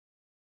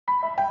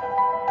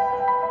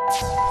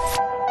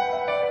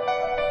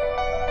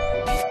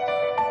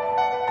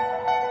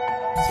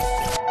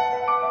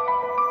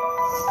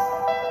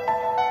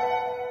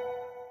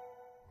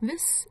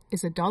This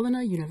is a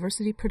Dalarna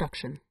University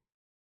production.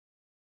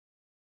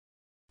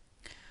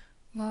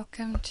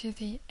 Welcome to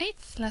the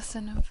eighth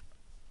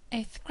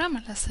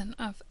grammar lesson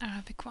of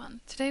Arabic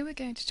 1. Today we're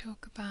going to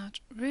talk about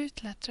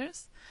root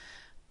letters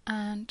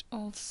and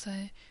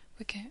also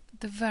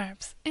the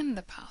verbs in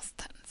the past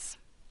tense.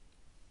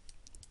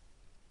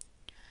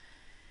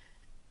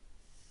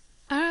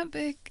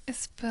 Arabic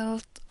is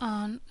built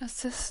on a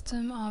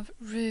system of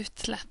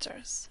root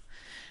letters.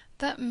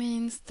 That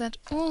means that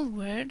all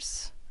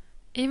words,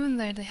 even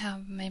though they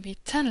have maybe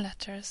 10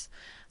 letters,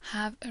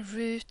 have a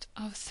root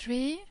of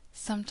 3,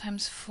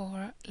 sometimes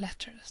 4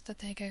 letters that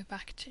they go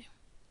back to.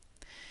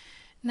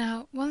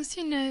 Now, once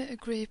you know a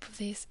group of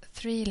these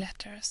 3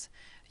 letters,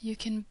 you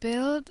can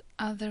build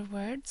other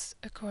words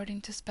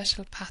according to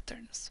special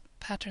patterns.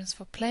 Patterns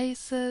for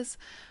places,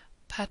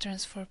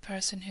 patterns for a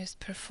person who's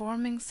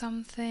performing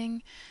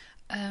something,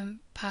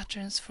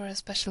 patterns for a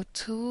special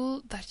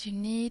tool that you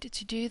need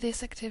to do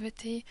this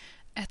activity,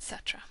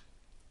 etc.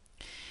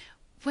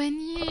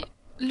 When you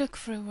look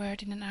for a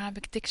word in an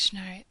Arabic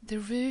dictionary, the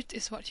root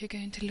is what you're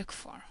going to look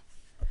for.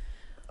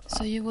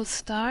 So you will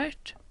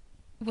start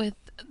with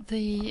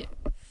the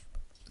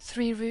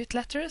 3 root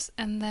letters,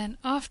 and then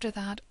after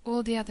that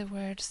all the other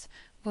words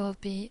will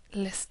be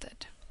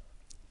listed.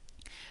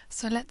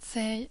 So let's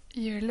say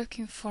you're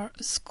looking for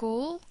a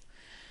school.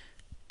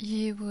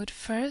 You would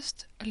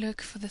first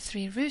look for the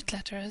 3 root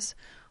letters,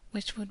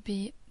 which would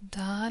be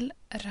dal,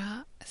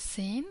 ra,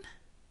 sin,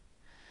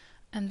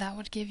 and that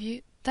would give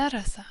you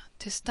darasa,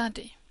 to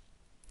study.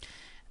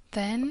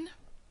 Then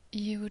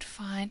you would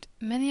find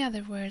many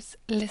other words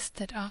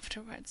listed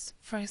afterwards.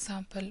 For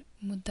example,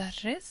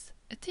 mudarris,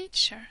 a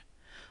teacher,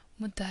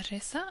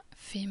 mudarrisa,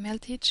 female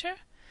teacher,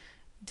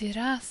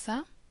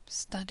 dirasa,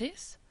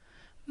 studies,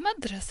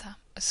 madrasa,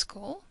 a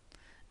school,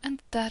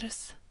 and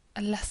dars,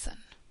 a lesson.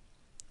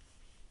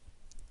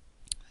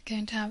 We're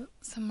going to have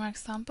some more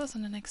examples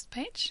on the next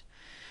page.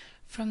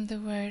 From the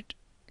word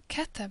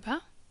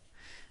kataba,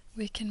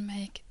 we can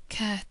make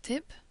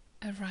katib,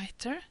 a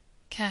writer,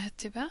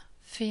 katiba,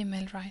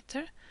 female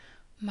writer,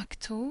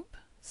 maktub,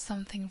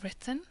 something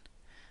written,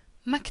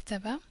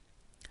 maktaba,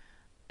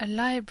 a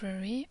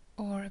library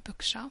or a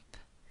bookshop,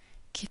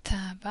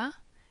 kitaba,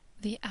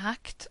 the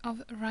act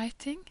of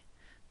writing,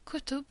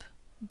 kutub,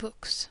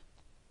 books.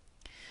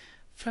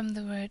 From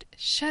the word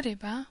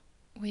shariba,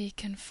 we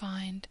can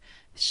find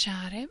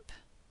sharib,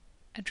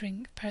 a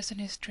person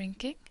who's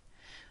drinking,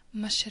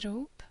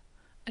 mashroob,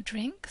 a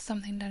drink,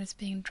 something that is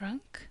being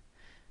drunk,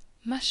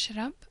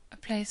 mashrab, a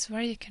place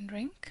where you can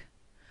drink,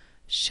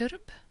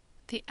 shurb,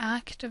 the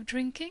act of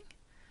drinking,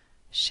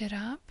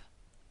 shirab,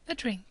 a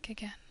drink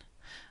again.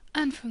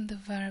 And from the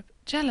verb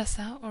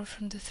jalasa, or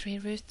from the 3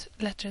 root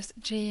letters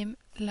jim,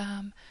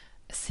 lam,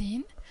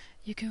 sin,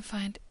 you can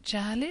find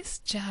jalis,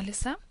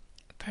 jalisa,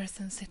 a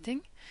person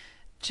sitting,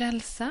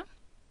 jalsa,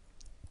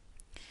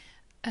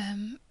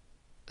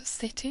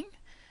 sitting,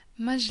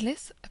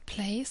 majlis, a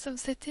place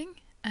of sitting,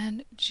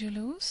 and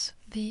julus,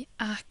 the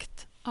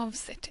act of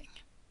sitting.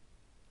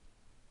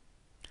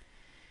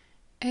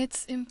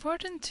 It's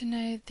important to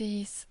know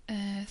these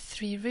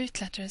 3 root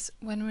letters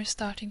when we're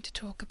starting to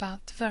talk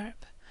about the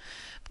verb,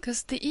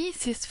 because the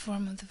easiest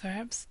form of the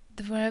verbs,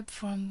 the verb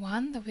form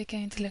 1 that we're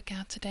going to look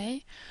at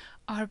today,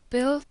 are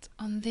built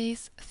on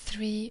these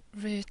 3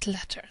 root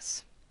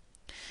letters.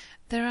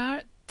 There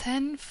are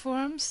 10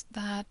 forms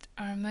that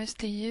are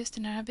mostly used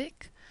in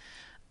Arabic,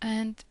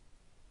 and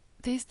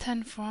these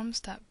 10 forms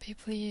that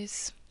people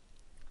use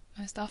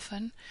most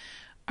often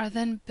are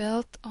then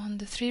built on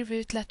the 3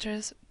 root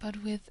letters,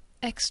 but with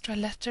extra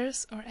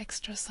letters or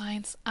extra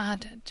signs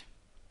added.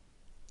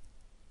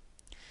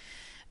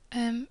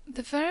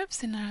 The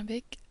verbs in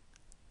Arabic,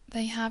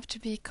 they have to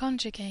be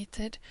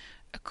conjugated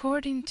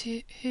according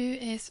to who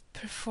is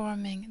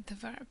performing the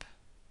verb.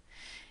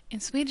 In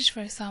Swedish,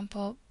 for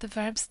example, the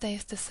verb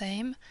stays the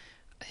same,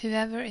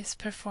 whoever is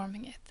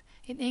performing it.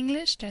 In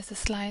English, there's a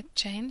slight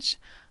change.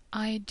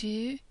 I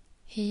do,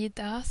 he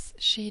does,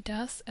 she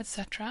does,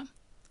 etc.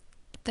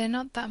 There are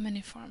not that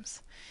many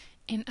forms.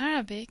 In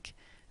Arabic,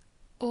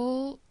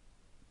 all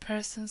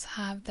persons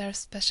have their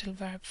special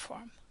verb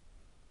form.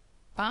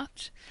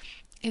 But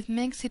it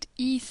makes it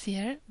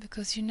easier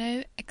because you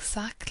know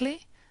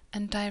exactly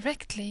and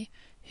directly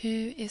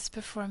who is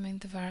performing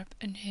the verb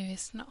and who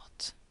is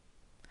not.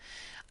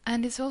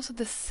 And it's also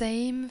the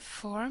same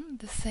form,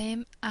 the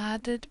same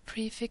added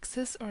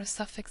prefixes or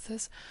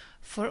suffixes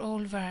for all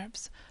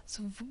verbs.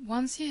 So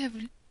once you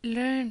have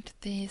learned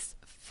these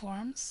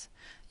forms,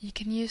 you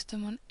can use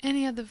them on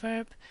any other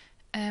verb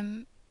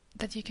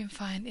that you can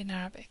find in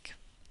Arabic.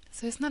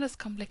 So it's not as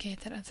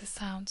complicated as it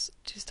sounds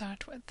to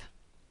start with.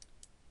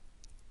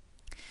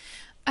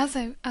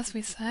 As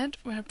we said,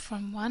 verb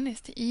form 1 is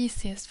the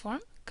easiest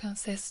form,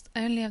 consists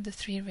only of the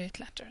 3 root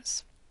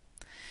letters.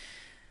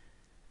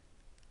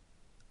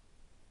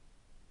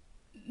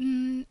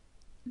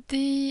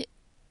 The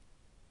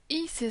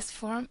easiest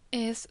form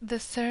is the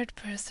 3rd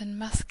person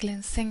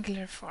masculine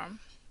singular form,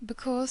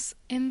 because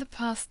in the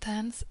past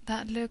tense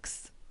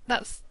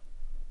that's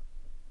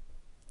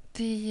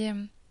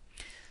the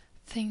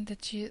thing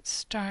that you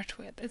start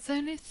with. It's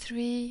only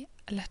 3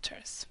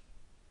 letters,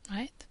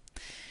 right?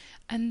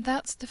 And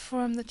that's the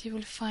form that you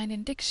will find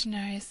in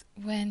dictionaries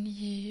when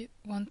you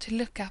want to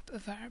look up a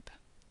verb.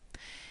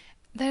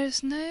 There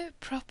is no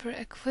proper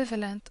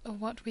equivalent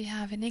of what we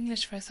have in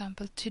English, for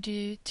example, to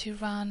do, to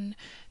run,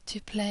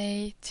 to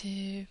play,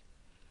 to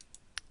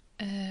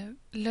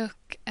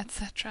look,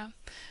 etc.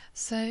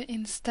 So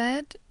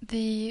instead,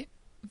 the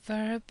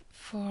verb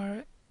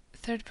for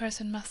third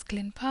person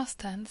masculine past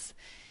tense,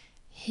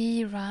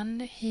 he ran,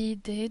 he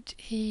did,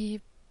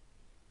 he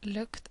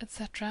looked,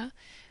 etc.,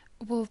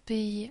 will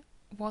be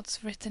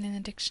what's written in a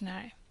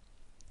dictionary.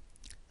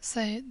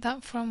 So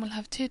that form will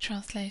have 2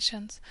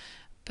 translations,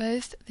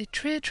 both the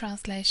true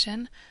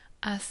translation,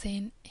 as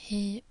in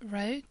he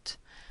wrote,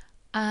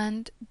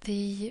 and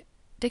the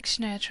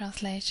dictionary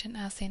translation,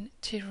 as in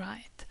to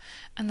write.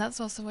 And that's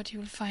also what you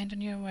will find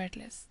on your word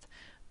list.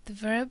 The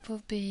verb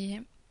will be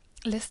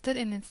listed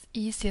in its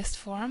easiest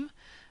form,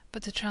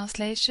 but the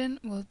translation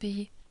will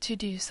be to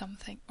do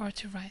something or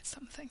to write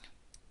something.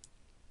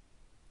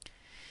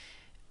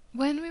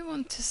 When we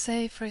want to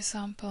say, for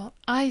example,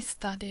 I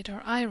studied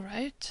or I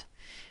wrote,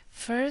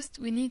 first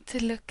we need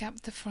to look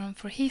up the form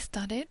for he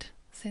studied,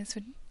 since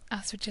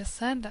as we just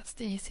said, that's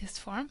the easiest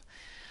form.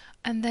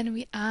 And then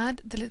we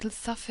add the little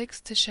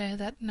suffix to show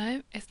that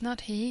no, it's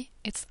not he,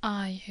 it's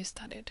I who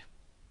studied.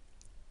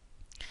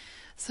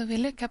 So we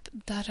look up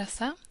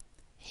darasa,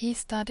 he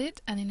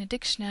studied, and in a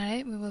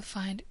dictionary we will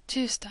find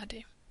to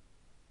study,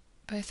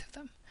 both of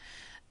them.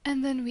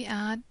 And then we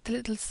add the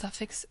little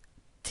suffix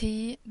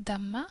ti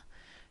damma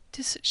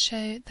to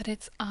show that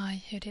it's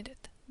I who did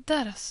it.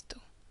 Darastu,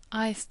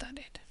 I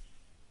studied.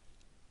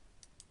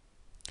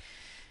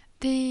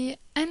 The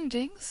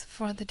endings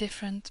for the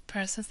different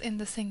persons in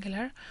the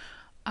singular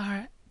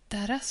are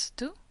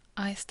darastu,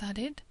 I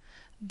studied,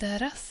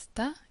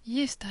 darasta,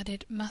 you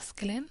studied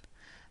masculine,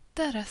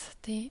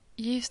 darasti,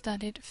 you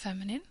studied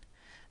feminine,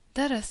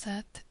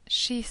 darasat,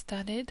 she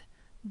studied,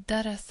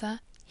 darasa,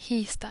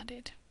 he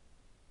studied.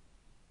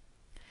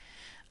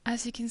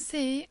 As you can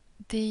see,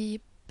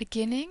 the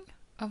beginning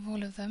of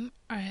all of them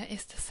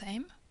is the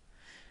same,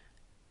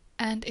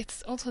 and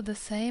it's also the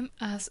same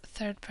as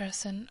third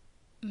person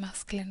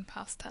masculine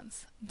past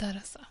tense,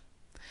 darasa.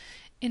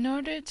 In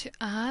order to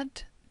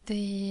add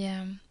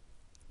the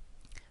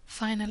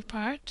final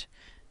part,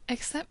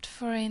 except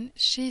for in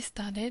she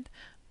studied,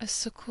 a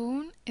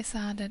sukun is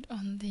added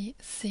on the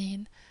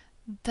scene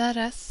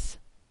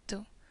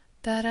darastu,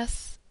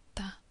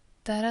 darasta,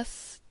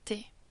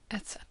 darasti,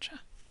 etc.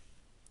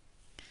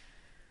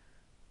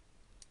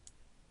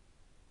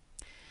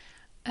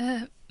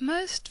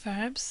 Most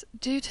verbs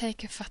do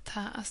take a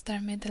fatha as their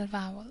middle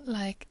vowel,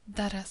 like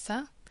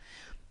darasa,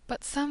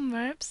 but some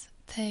verbs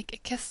take a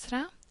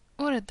kesra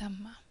or a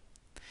damma.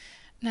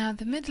 Now,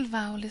 the middle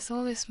vowel is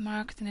always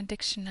marked in a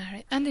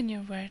dictionary and in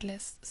your word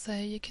list, so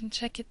you can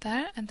check it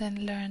there and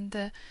then learn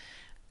the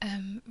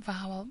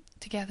vowel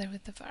together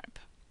with the verb.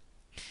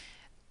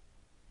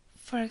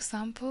 For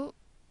example,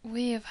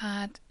 we have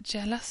had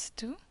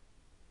jalastu,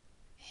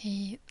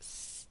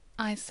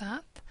 I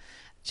sat,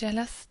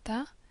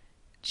 jalasta,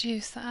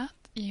 you sat,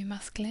 you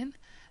masculine,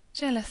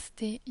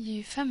 jalasti,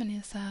 you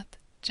feminine sat,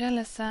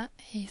 jalasa,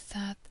 he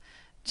sat,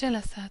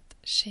 jalasat,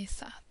 she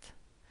sat.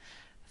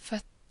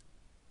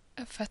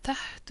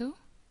 Fatahtu,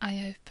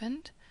 I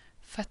opened,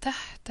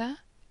 fatahta,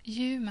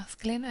 you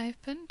masculine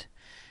opened,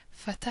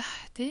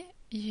 fatahti,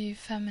 you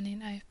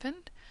feminine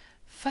opened,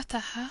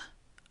 fataha,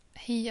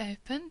 he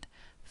opened,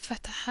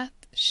 fatahat,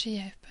 she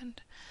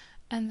opened.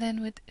 And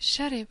then with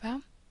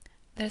shariba,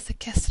 there's a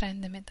kesra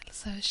in the middle.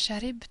 So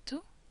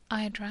sharibtu,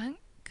 I drank,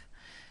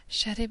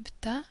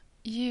 sharibta,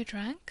 you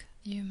drank,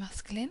 you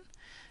masculine,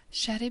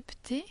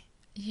 sharibti,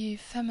 you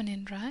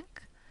feminine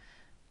drank,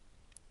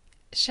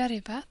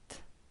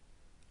 sharibat,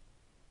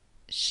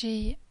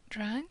 she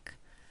drank,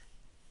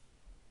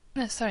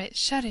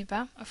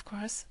 shariba, of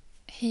course,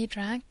 he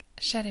drank,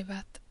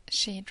 sharibat,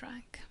 she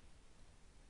drank.